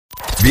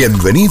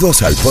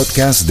Bienvenidos al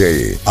podcast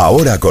de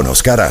Ahora con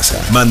Oscar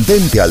Aza.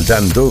 Mantente al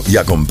tanto y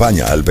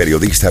acompaña al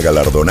periodista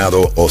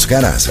galardonado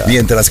Oscar Aza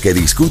mientras que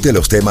discute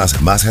los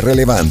temas más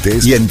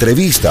relevantes y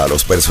entrevista a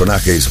los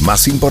personajes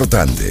más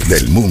importantes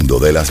del mundo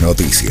de las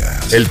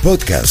noticias. El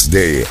podcast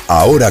de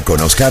Ahora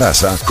con Oscar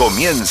Aza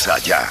comienza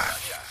ya.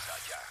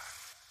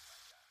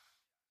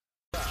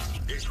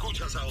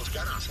 Escuchas a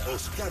Oscar Aza.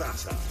 Oscar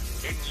Aza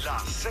en la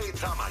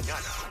Z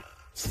Mañana.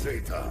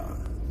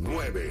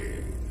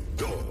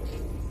 Z92.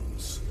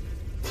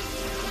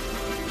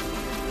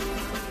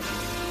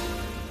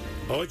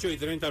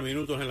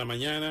 8:30 en la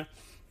mañana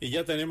y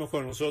ya tenemos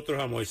con nosotros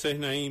a Moisés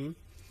Naím,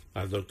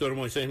 al doctor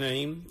Moisés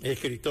Naím,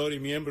 escritor y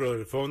miembro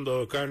del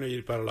Fondo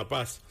Carnegie para la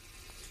Paz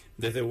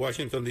desde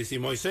Washington, D.C.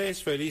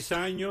 Moisés, feliz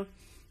año,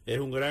 es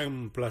un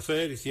gran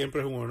placer y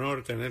siempre es un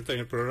honor tenerte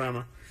en el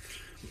programa.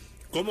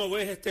 ¿Cómo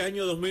ves este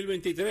año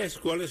 2023?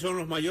 ¿Cuáles son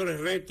los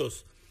mayores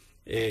retos?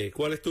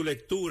 ¿Cuál es tu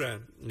lectura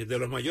de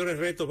los mayores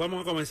retos?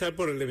 Vamos a comenzar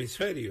por el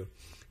hemisferio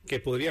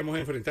que podríamos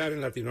enfrentar en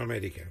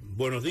Latinoamérica.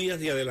 Buenos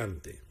días y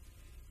adelante.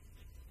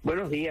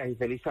 Buenos días y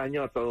feliz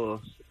año a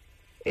todos.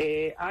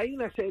 Hay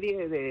una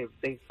serie de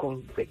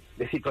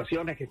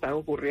situaciones que están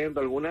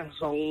ocurriendo, algunas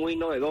son muy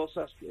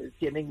novedosas,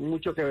 tienen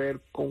mucho que ver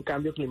con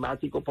cambio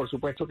climático, por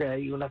supuesto que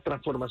hay una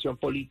transformación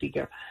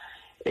política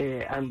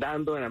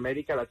andando en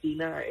América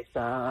Latina,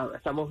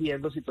 estamos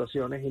viendo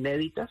situaciones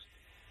inéditas,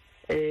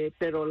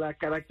 pero la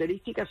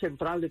característica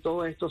central de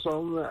todo esto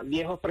son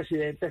viejos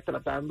presidentes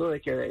tratando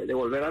de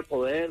volver al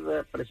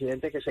poder,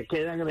 presidentes que se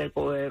quedan en el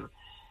poder,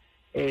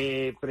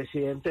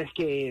 presidentes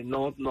que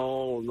no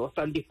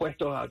están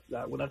dispuestos a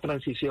una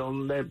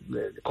transición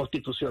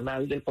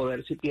constitucional del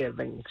poder si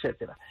pierden,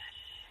 etcétera.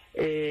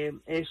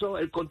 Eso,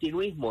 el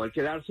continuismo, el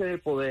quedarse en el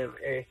poder,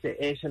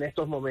 es en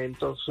estos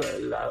momentos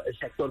el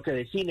factor que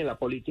define la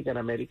política en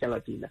América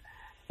Latina,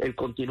 el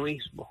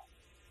continuismo.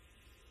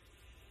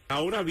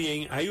 Ahora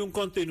bien, hay un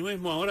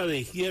continuismo ahora de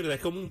izquierda,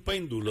 es como un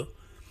péndulo,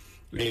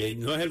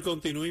 no es el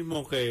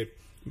continuismo que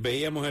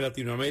veíamos en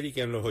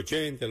Latinoamérica en los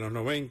 80, en los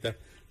 90,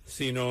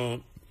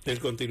 sino el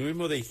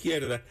continuismo de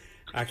izquierda.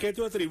 ¿A qué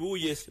tú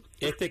atribuyes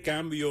este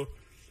cambio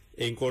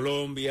en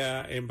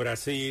Colombia, en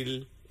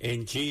Brasil,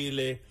 en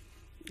Chile,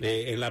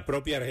 en la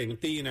propia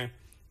Argentina,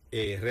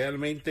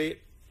 realmente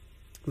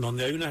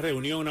donde hay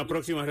una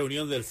próxima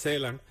reunión del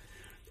CELAC,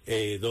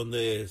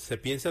 donde se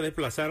piensa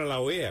desplazar a la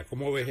OEA?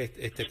 ¿Cómo ves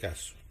este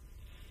caso?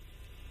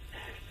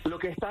 Lo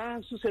que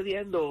está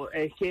sucediendo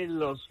es que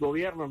los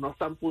gobiernos no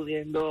están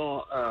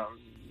pudiendo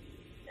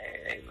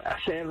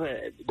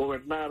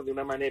gobernar de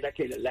una manera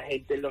que la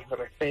gente los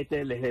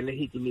respete, les dé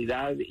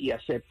legitimidad y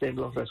acepten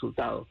los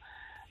resultados.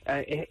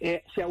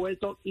 Se ha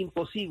vuelto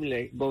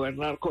imposible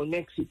gobernar con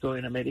éxito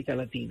en América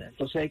Latina.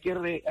 Entonces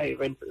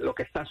lo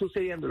que está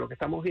sucediendo, lo que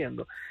estamos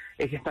viendo,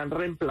 es que están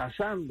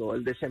reemplazando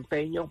el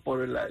desempeño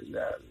por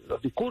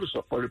los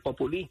discursos, por el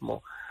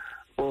populismo,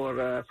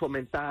 por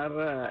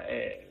fomentar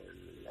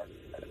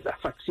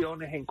las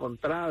facciones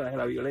encontradas,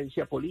 la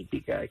violencia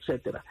política,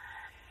 etcétera.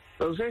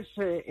 Entonces,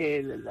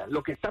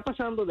 lo que está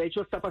pasando, de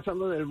hecho está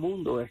pasando en el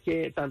mundo, es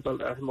que tanto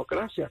las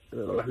democracias,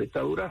 las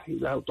dictaduras y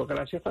las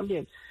autocracias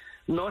también,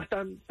 no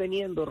están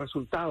teniendo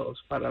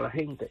resultados para la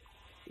gente.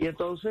 Y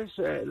entonces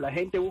la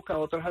gente busca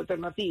otras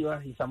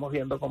alternativas y estamos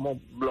viendo cómo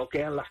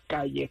bloquean las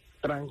calles,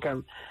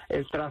 trancan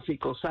el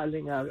tráfico,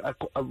 salen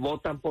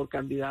votan por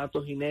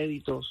candidatos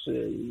inéditos,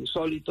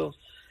 insólitos,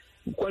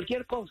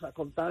 cualquier cosa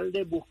con tal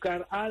de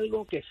buscar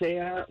algo que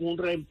sea un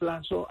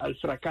reemplazo al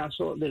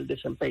fracaso del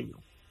desempeño.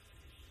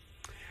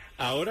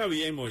 Ahora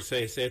bien,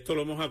 Moisés, esto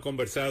lo hemos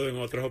conversado en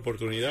otras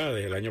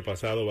oportunidades, el año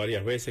pasado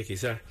varias veces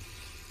quizás,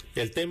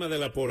 el tema de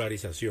la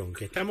polarización,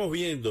 que estamos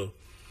viendo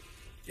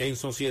en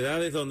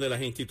sociedades donde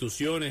las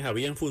instituciones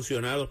habían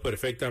funcionado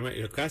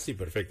perfectamente, casi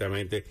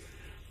perfectamente,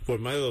 por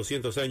más de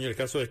 200 años, el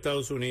caso de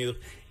Estados Unidos,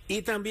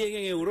 y también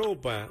en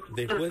Europa,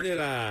 después de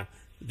la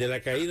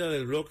caída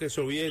del bloque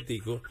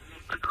soviético,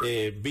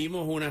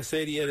 vimos una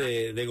serie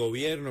de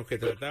gobiernos que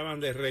trataban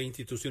de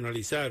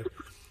reinstitucionalizar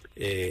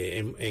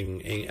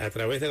a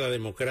través de la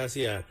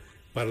democracia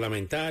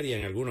parlamentaria,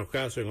 en algunos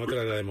casos, en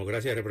otras la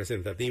democracia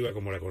representativa,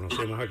 como la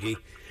conocemos aquí.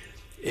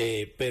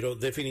 Pero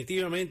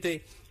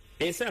definitivamente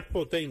esas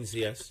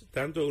potencias,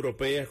 tanto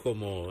europeas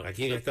como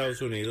aquí en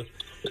Estados Unidos,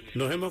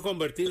 nos hemos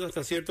convertido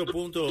hasta cierto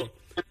punto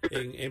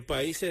en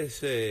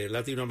países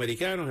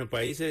latinoamericanos, en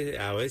países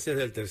a veces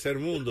del tercer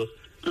mundo,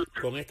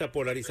 con esta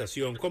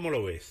polarización. ¿Cómo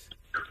lo ves?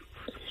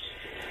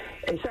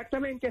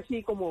 Exactamente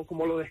así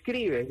como lo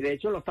describes. De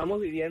hecho, lo estamos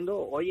viviendo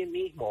hoy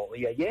mismo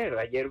y ayer.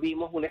 Ayer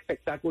vimos un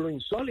espectáculo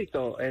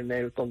insólito en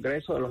el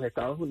Congreso de los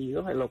Estados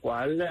Unidos, en lo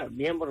cual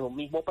miembros del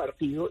mismo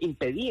partido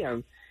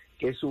impedían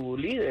que su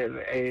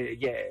líder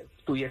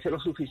tuviese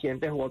los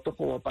suficientes votos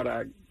como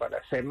para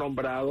ser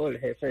nombrado el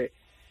jefe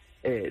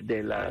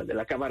de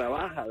la Cámara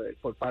Baja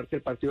por parte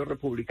del Partido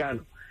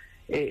Republicano.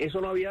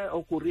 Eso no había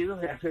ocurrido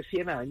desde hace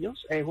 100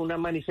 años. Es una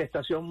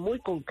manifestación muy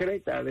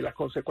concreta de las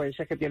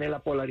consecuencias que tiene la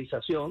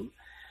polarización.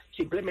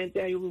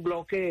 Simplemente hay un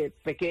bloque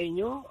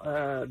pequeño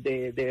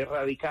de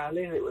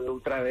radicales, de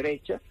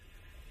ultraderecha,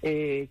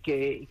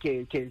 que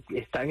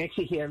están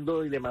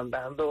exigiendo y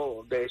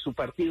demandando de su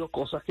partido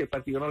cosas que el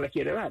partido no les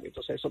quiere dar.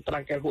 Entonces eso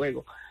tranca el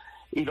juego.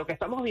 Y lo que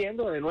estamos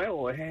viendo de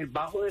nuevo es el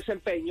bajo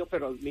desempeño,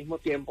 pero al mismo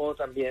tiempo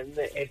también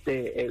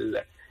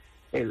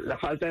la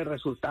falta de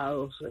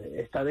resultados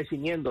está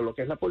definiendo lo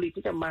que es la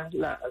política, más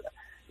la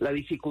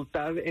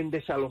dificultad en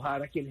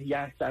desalojar a quienes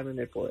ya están en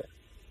el poder.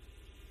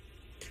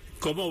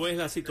 ¿Cómo ves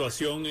la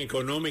situación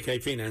económica y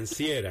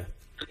financiera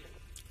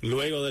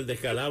luego del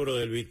descalabro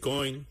del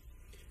Bitcoin,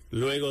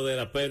 luego de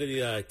la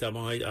pérdida?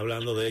 Estamos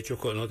hablando de hechos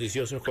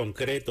noticiosos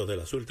concretos de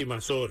las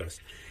últimas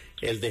horas,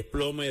 el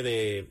desplome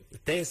de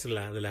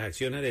Tesla, de las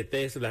acciones de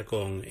Tesla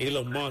con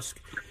Elon Musk,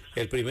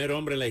 el primer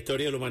hombre en la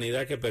historia de la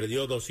humanidad que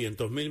perdió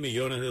 $200 mil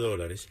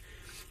millones.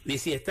 Y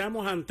si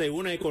estamos ante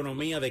una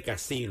economía de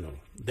casino,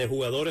 de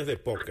jugadores de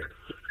póker.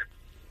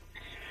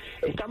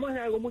 Estamos en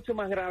algo mucho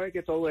más grave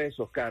que todo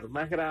eso, Oscar,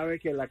 más grave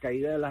que la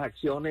caída de las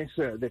acciones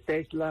de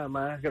Tesla,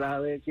 más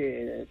grave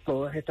que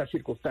todas estas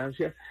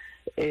circunstancias.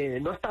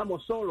 No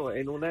estamos solo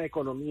en una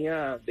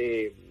economía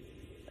de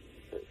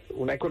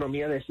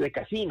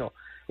casino,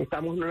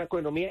 estamos en una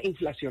economía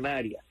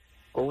inflacionaria,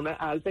 con una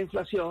alta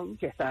inflación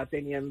que está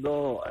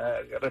teniendo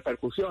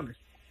repercusiones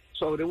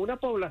sobre una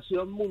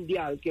población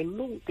mundial que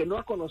no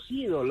ha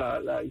conocido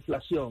la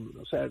inflación.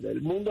 O sea, el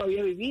mundo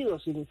había vivido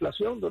sin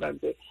inflación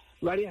durante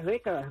varias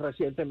décadas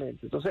recientemente.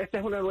 Entonces esta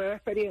es una nueva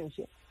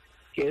experiencia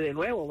que de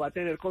nuevo va a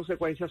tener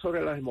consecuencias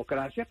sobre las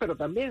democracias, pero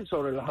también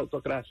sobre las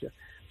autocracias.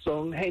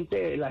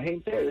 La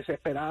gente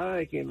desesperada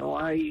de que no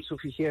hay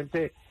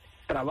suficiente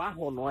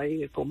trabajo, no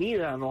hay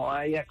comida, no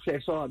hay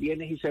acceso a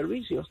bienes y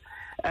servicios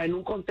en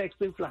un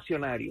contexto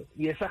inflacionario.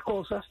 Y esas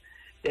cosas,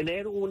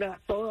 tener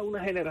toda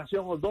una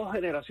generación o dos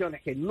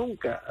generaciones que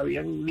nunca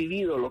habían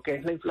vivido lo que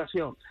es la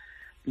inflación,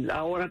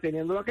 ahora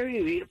teniéndola que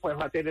vivir, pues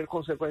va a tener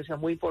consecuencias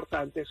muy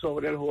importantes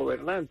sobre los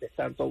gobernantes,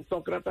 tanto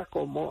autócratas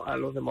como a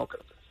los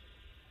demócratas.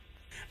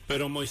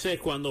 Pero Moisés,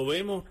 cuando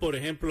vemos, por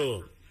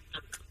ejemplo,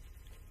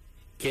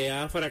 que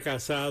ha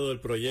fracasado el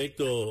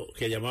proyecto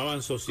que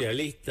llamaban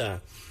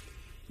socialista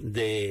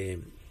de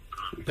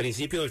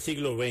principios del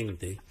siglo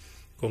XX,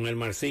 con el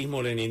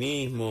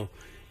marxismo-leninismo,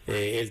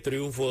 el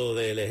triunfo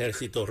del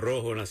Ejército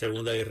Rojo en la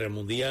Segunda Guerra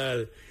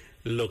Mundial,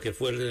 lo que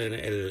fue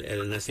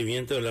el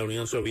nacimiento de la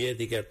Unión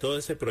Soviética, todo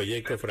ese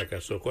proyecto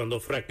fracasó. Cuando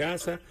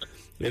fracasa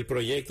el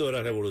proyecto de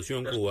la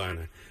Revolución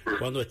Cubana,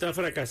 cuando está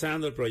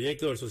fracasando el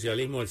proyecto del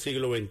socialismo del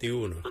siglo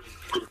XXI,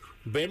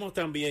 vemos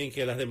también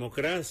que las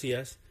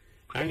democracias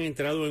han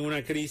entrado en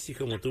una crisis,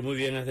 como tú muy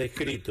bien has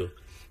descrito,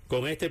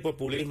 con este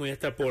populismo y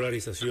esta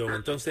polarización.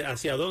 Entonces,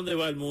 ¿hacia dónde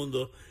va el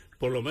mundo?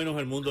 Por lo menos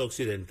el mundo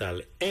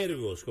occidental.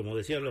 Ergos, como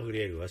decían los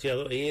griegos.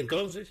 ¿Y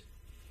entonces?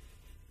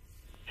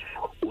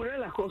 Una de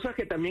las cosas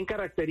que también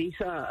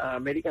caracteriza a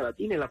América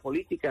Latina y la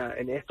política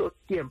en estos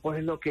tiempos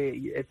es lo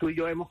que tú y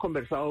yo hemos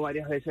conversado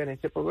varias veces en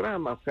este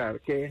programa, Oscar,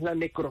 que es la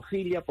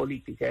necrofilia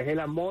política, es el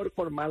amor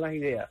por malas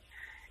ideas,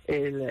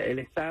 el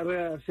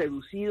estar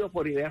seducido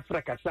por ideas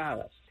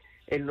fracasadas,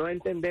 el no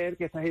entender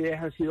que estas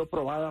ideas han sido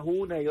probadas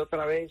una y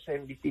otra vez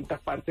en distintas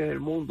partes del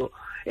mundo,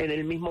 en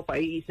el mismo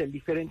país, en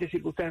diferentes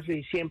circunstancias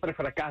y siempre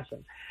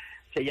fracasan.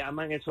 Se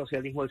llaman el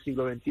socialismo del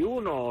siglo XXI,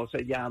 o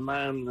se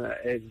llaman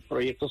el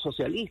proyecto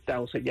socialista,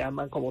 o se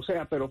llaman como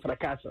sea, pero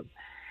fracasan.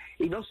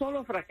 Y no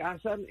solo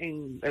fracasan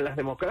en las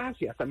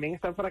democracias, también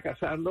están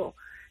fracasando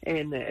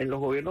en los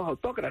gobiernos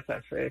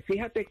autócratas.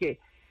 Fíjate que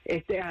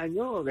este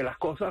año, de las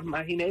cosas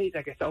más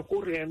inéditas que está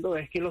ocurriendo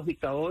es que los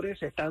dictadores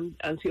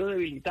han sido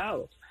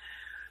debilitados.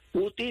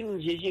 Putin,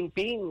 Xi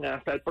Jinping,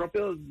 hasta el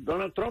propio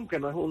Donald Trump, que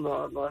no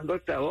es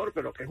dictador,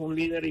 pero que es un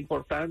líder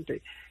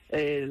importante,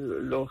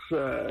 los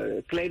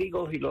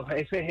clérigos y los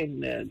jefes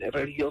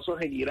religiosos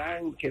en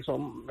Irán, que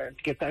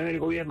están en el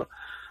gobierno,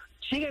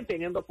 siguen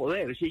teniendo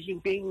poder. Xi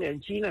Jinping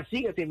en China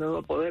sigue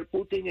teniendo poder,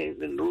 Putin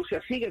en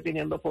Rusia sigue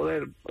teniendo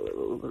poder,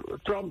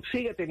 Trump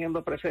sigue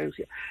teniendo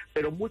presencia,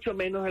 pero mucho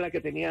menos de la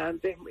que tenía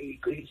antes,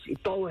 y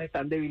todos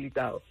están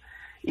debilitados.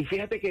 Y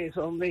fíjate que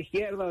son de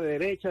izquierda, de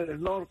derecha,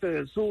 del norte,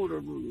 del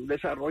sur,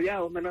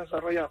 desarrollados, menos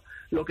desarrollados.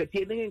 Lo que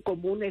tienen en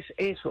común es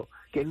eso,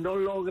 que no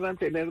logran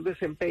tener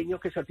desempeños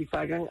que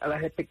satisfagan a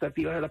las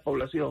expectativas de la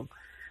población,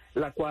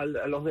 la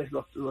cual los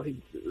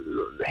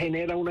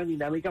genera una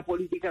dinámica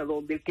política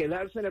donde el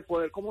quedarse en el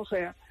poder como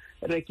sea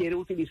requiere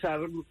utilizar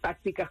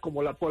tácticas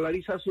como la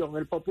polarización,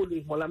 el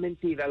populismo, la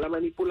mentira, la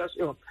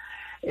manipulación,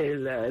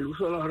 el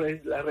uso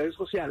de las redes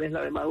sociales,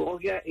 la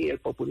demagogia y el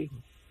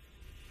populismo.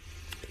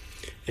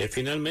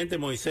 Finalmente,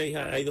 Moisés,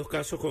 hay dos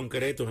casos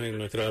concretos en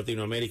nuestra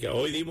Latinoamérica.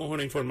 Hoy dimos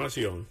una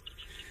información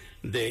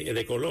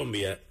de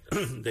Colombia,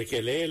 de que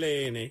el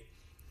ELN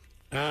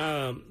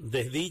ha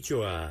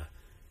desdicho a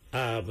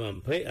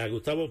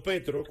Gustavo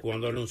Petro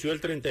cuando anunció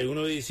el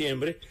 31 de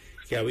diciembre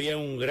que había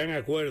un gran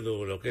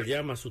acuerdo, lo que él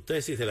llama su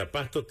tesis de la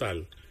paz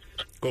total,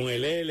 con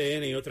el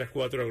ELN y otras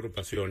 4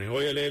 agrupaciones.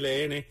 Hoy el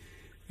ELN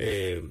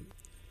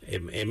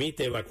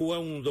evacúa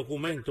un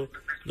documento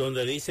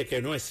donde dice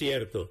que no es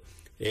cierto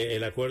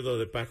el acuerdo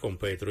de paz con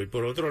Petro. Y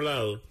por otro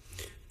lado,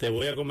 te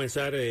voy a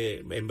comenzar,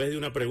 en vez de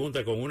una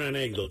pregunta, con una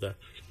anécdota.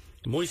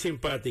 muy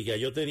simpática.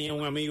 Yo tenía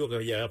un amigo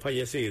que ya ha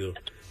fallecido,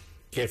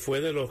 que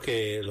fue de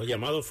los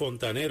llamados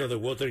fontaneros de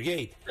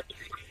Watergate,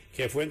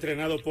 que fue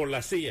entrenado por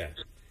la CIA.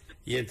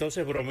 Y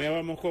entonces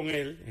bromeábamos con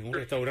él en un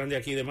restaurante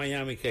aquí de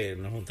Miami, que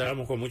nos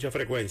juntábamos con mucha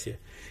frecuencia,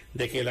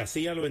 de que la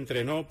CIA lo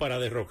entrenó para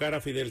derrocar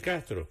a Fidel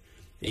Castro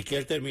y que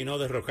él terminó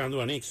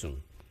derrocando a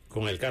Nixon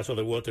con el caso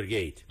de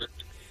Watergate.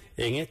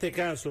 En este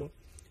caso,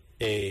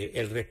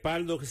 el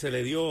respaldo que se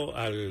le dio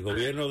al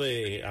gobierno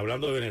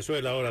hablando de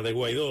Venezuela ahora, de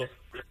Guaidó,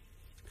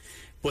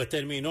 pues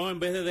terminó, en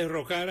vez de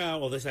derrocar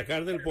o de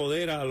sacar del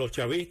poder a los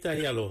chavistas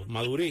y a los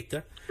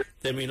maduristas,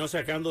 terminó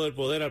sacando del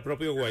poder al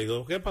propio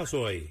Guaidó. ¿Qué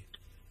pasó ahí?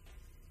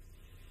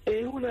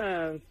 Es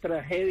una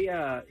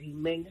tragedia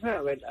inmensa.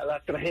 A ver, a la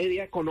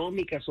tragedia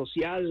económica,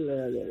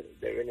 social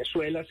de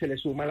Venezuela se le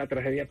suma la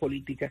tragedia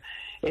política.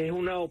 Es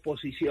una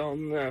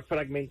oposición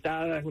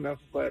fragmentada, es una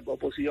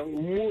oposición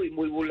muy,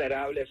 muy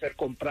vulnerable a ser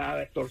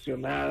comprada,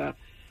 extorsionada,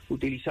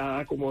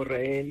 utilizada como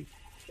rehén.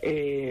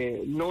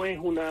 No es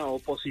una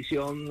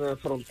oposición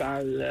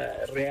frontal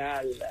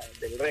real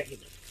del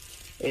régimen.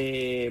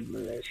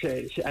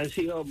 Ha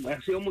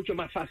sido mucho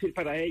más fácil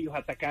para ellos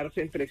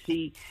atacarse entre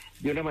sí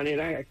de una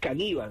manera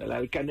caníbal.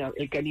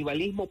 El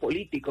canibalismo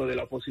político de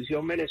la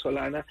oposición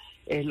venezolana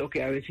es lo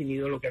que ha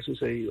definido lo que ha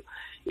sucedido.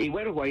 Y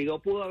bueno, Guaidó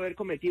pudo haber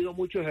cometido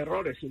muchos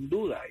errores, sin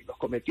duda, y los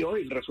cometió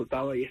y el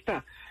resultado ahí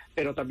está.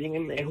 Pero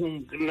también es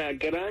una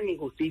gran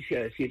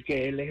injusticia decir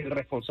que él es el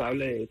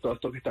responsable de todo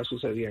esto que está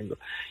sucediendo.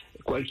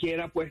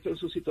 Cualquiera puesto en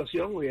su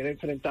situación hubiera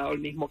enfrentado el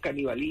mismo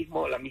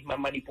canibalismo, la misma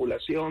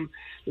manipulación,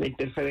 la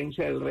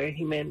interferencia del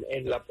régimen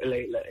en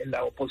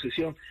la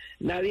oposición.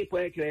 Nadie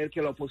puede creer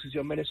que la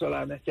oposición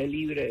venezolana esté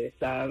libre de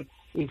estar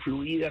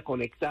influida,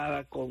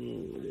 conectada,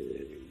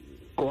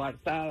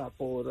 coartada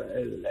por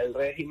el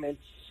régimen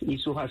y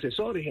sus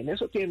asesores. En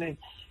eso tienen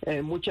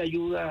mucha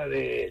ayuda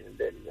de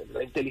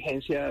la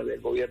inteligencia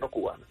del gobierno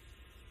cubano.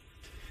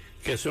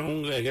 Que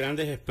son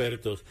grandes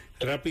expertos,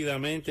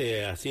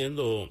 rápidamente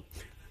haciendo,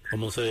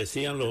 como se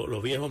decían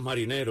los viejos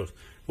marineros,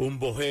 un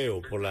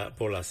bojeo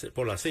por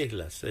las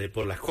islas,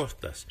 por las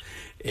costas.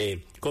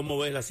 ¿Cómo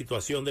ves la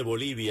situación de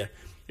Bolivia,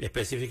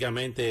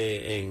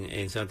 específicamente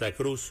en Santa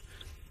Cruz,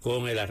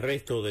 con el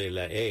arresto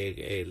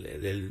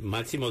del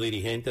máximo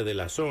dirigente de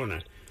la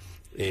zona,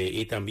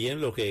 y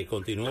también lo que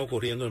continúa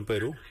ocurriendo en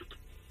Perú?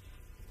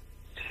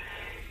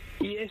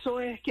 Y eso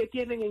es que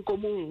tienen en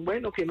común,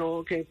 bueno, que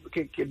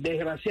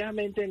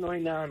desgraciadamente no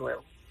hay nada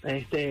nuevo.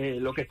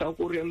 Lo que está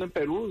ocurriendo en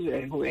Perú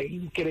es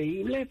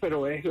increíble,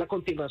 pero es la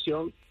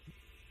continuación.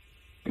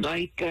 No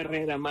hay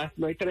carrera más,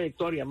 no hay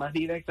trayectoria más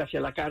directa hacia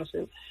la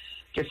cárcel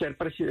que ser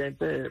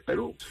presidente de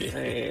Perú,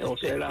 o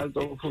ser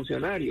alto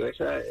funcionario.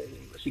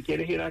 Si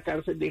quieres ir a la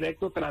cárcel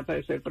directo, trata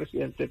de ser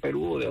presidente de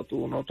Perú o de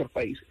otros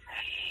países.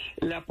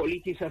 La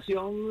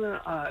politización,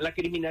 la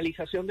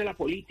criminalización de la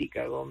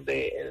política,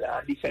 donde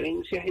las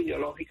diferencias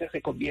ideológicas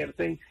se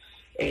convierten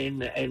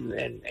en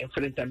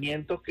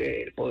enfrentamientos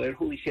que el Poder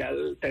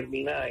Judicial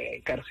termina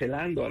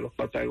encarcelando a los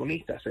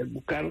protagonistas. El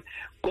buscar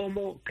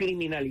cómo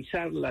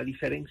criminalizar la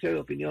diferencia de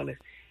opiniones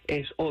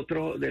es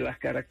otro de las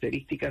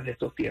características de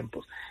estos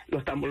tiempos.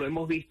 Lo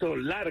hemos visto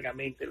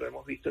largamente, lo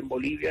hemos visto en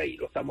Bolivia y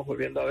lo estamos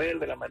volviendo a ver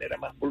de la manera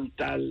más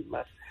brutal,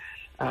 más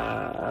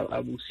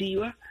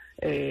abusiva,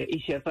 y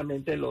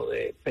ciertamente lo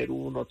de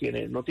Perú no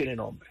tiene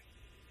nombre.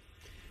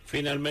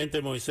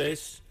 Finalmente,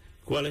 Moisés,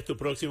 ¿cuál es tu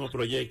próximo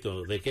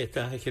proyecto? ¿De qué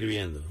estás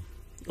escribiendo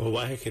o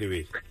vas a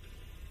escribir?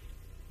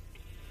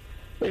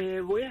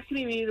 Voy a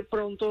escribir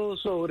pronto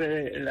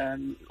sobre la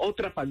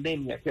otra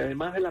pandemia, que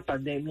además de la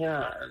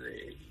pandemia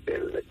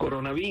del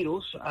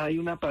coronavirus, hay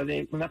una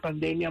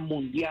pandemia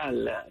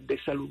mundial de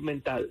salud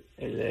mental.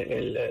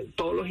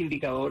 Todos los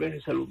indicadores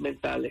de salud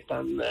mental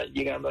están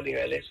llegando a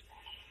niveles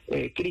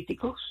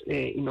críticos,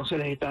 y no se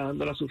les está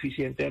dando la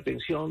suficiente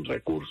atención,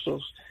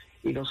 recursos,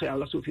 y no se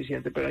habla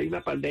suficiente. Pero hay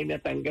una pandemia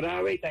tan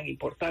grave y tan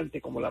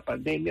importante como la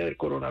pandemia del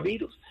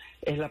coronavirus,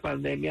 es la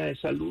pandemia de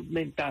salud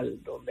mental,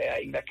 donde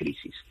hay una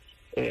crisis.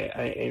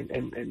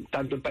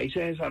 Tanto en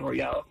países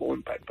desarrollados como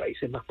en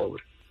países más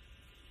pobres.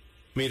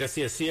 Mira,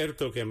 si es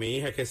cierto que mi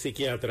hija, que es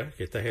psiquiatra,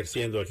 que está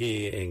ejerciendo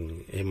aquí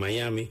en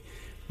Miami,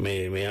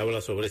 me habla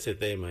sobre ese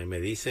tema y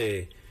me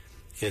dice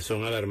que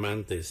son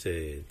alarmantes.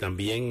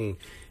 También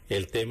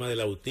el tema del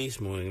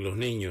autismo en los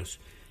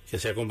niños, que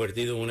se ha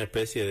convertido en una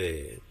especie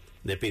de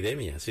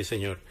epidemia. Sí,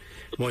 señor.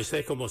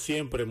 Moisés, como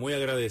siempre, muy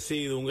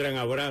agradecido, un gran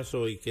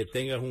abrazo y que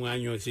tengas un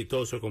año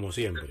exitoso como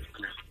siempre.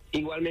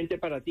 Igualmente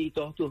para ti y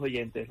todos tus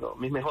oyentes, ¿no?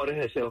 Mis mejores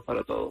deseos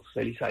para todos.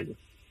 Feliz año.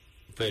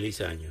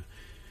 Feliz año.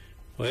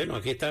 Bueno,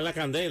 aquí está la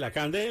candela.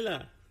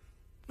 ¡Candela!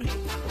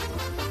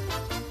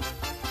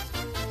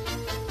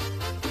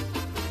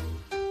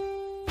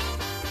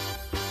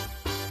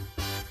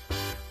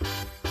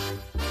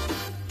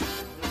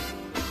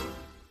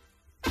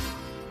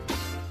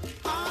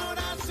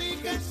 Ahora sí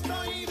que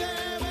estoy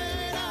de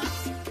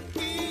veras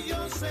y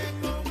yo sé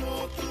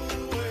cómo tú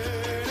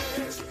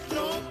eres.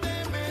 No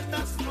te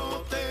metas,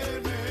 no te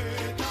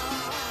metas.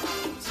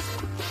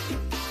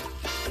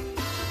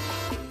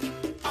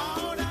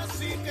 Ahora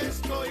sí que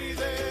estoy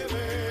de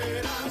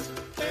veras.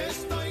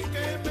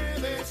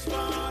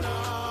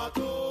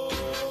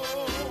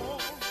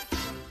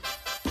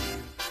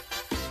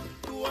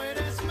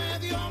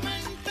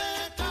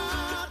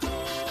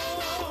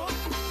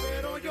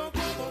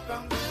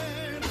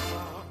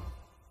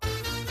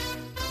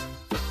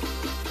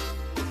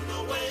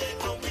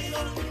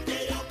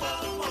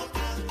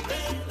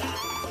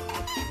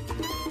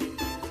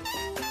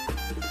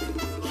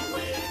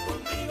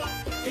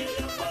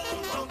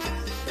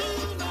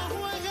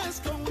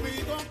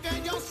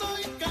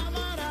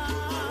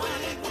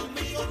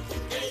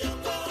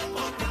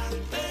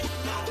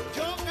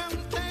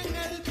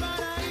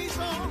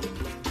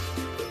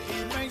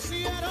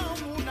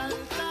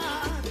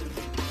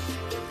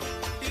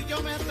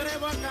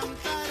 a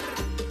cantar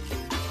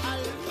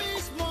al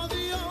mismo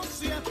Dios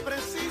si es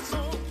preciso.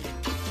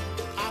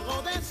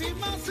 Hago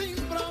décimas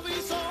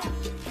improviso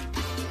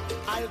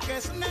al que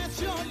es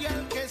necio y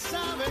al que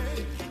sabe.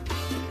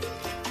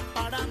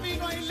 Para mí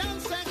no hay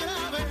lance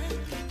grave.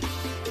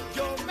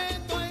 Yo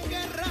meto en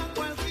guerra a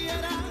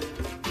cualquiera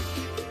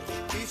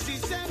y si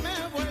se me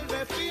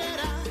vuelve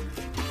fiera,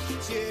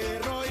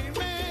 cierro y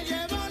me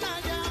llevo la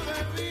llave,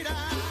 mira.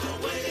 No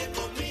juegues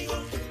conmigo,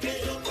 que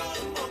yo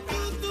como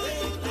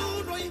candela. Tú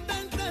no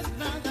intentes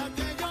nada,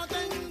 que yo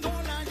tengo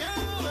la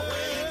llave. No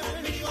juegues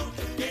conmigo,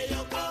 que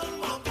yo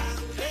como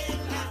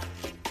candela.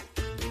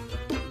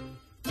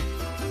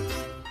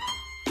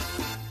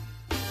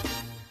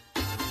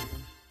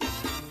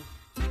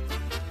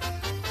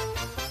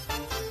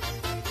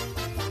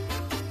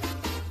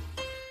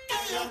 Que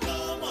yo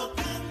como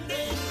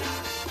candela.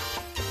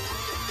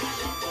 Que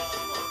yo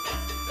como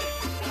candela.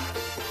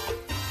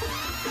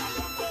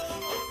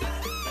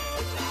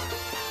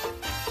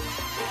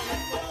 Que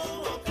yo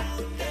como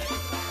candela.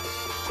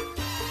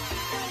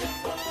 Que yo como candela. Que yo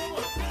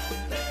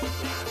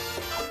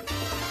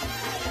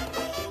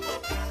como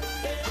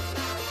candela.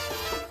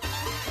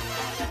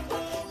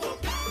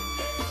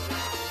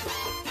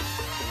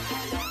 Que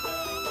yo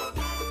como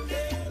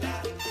candela.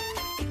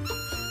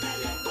 Que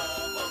yo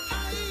como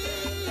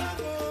candela.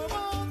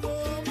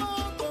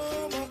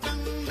 Como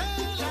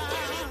candela.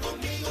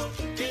 Conmigo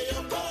que yo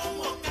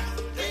como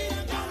candela. Mira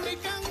con mi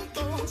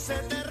canto se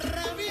te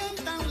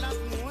revientan las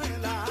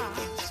muelas.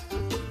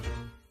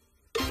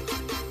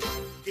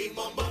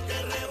 Quimbombo que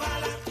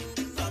rebala,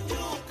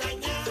 doño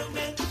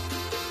cañame.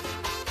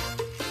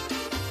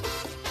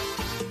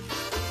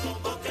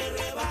 Quimbombo que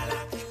rebala,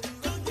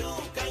 doño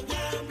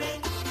cañame.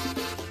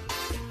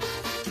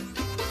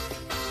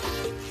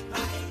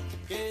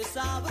 Qué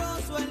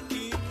sabroso el